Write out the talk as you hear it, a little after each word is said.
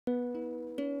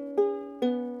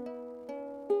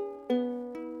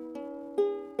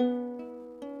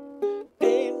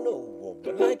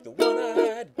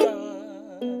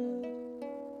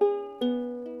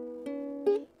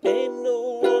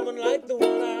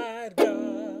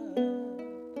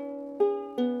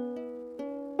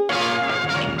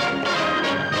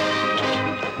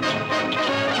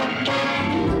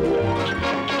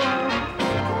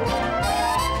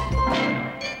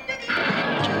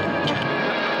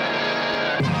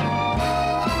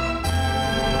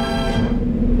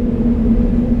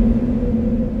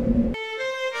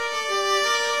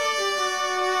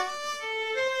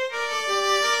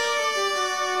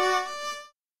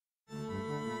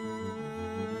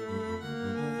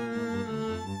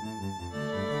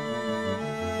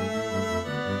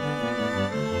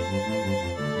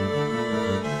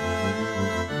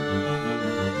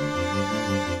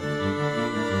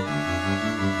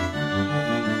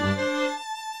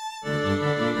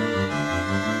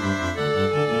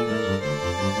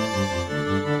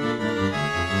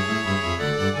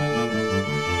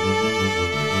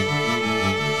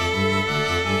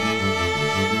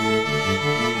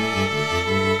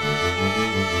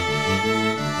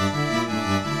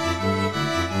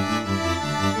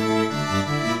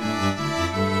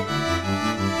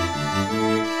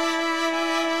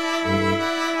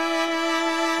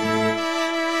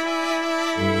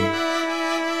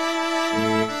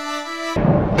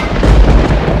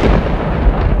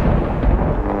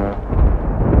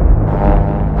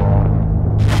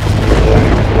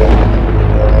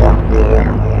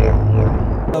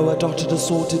dotted,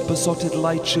 assorted, besotted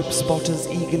lightship spotters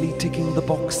eagerly ticking the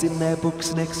box in their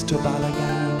books next to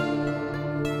Balagan.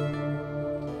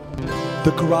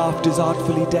 The craft is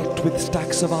artfully decked with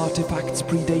stacks of artifacts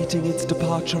predating its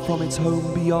departure from its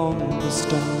home beyond the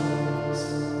stars.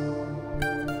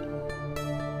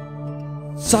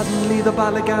 Suddenly the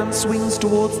Balagan swings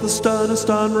towards the stern, a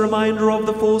stern reminder of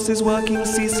the forces working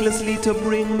ceaselessly to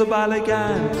bring the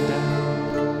Balagan down.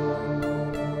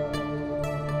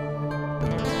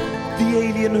 The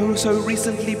alien who so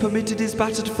recently permitted his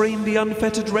battered frame the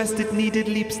unfettered rest it needed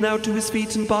leaps now to his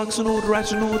feet and barks an order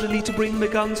at an orderly to bring the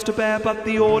guns to bear, but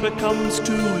the order comes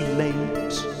too late.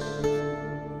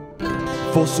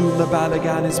 For soon the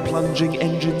Balagan is plunging,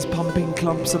 engines pumping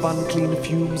clumps of unclean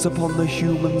fumes upon the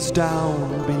humans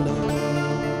down below.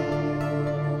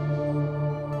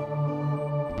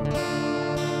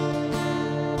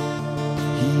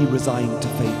 He, resigned to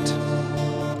fate,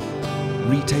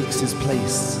 retakes his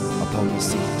place upon the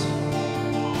seat.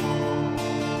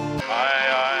 My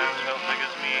eyes felt big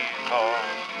as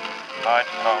meatballs, my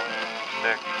tongue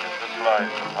thick as a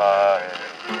slice of pie.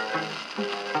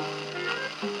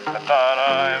 I thought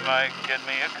I might get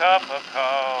me a cup of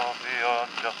coffee or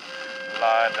just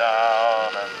lie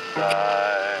down and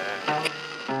die.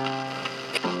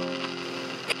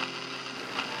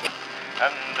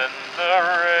 And then the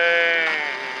rain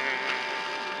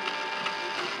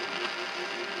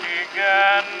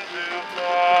began to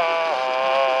fall.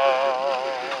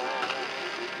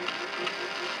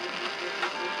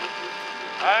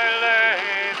 I lay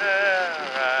there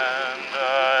and I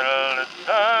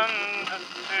listened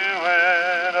to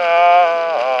it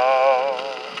all.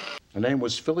 Her name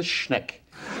was Phyllis Schneck.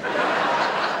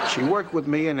 She worked with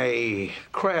me in a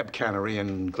crab cannery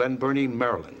in Glen Burnie,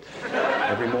 Maryland.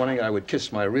 Every morning I would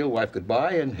kiss my real wife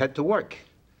goodbye and head to work.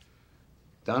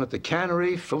 Down at the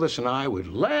cannery, Phyllis and I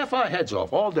would laugh our heads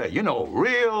off all day. You know,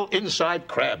 real inside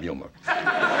crab humor.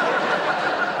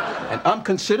 And I'm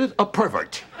considered a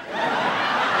pervert.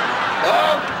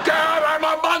 Oh, God, I'm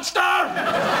a monster!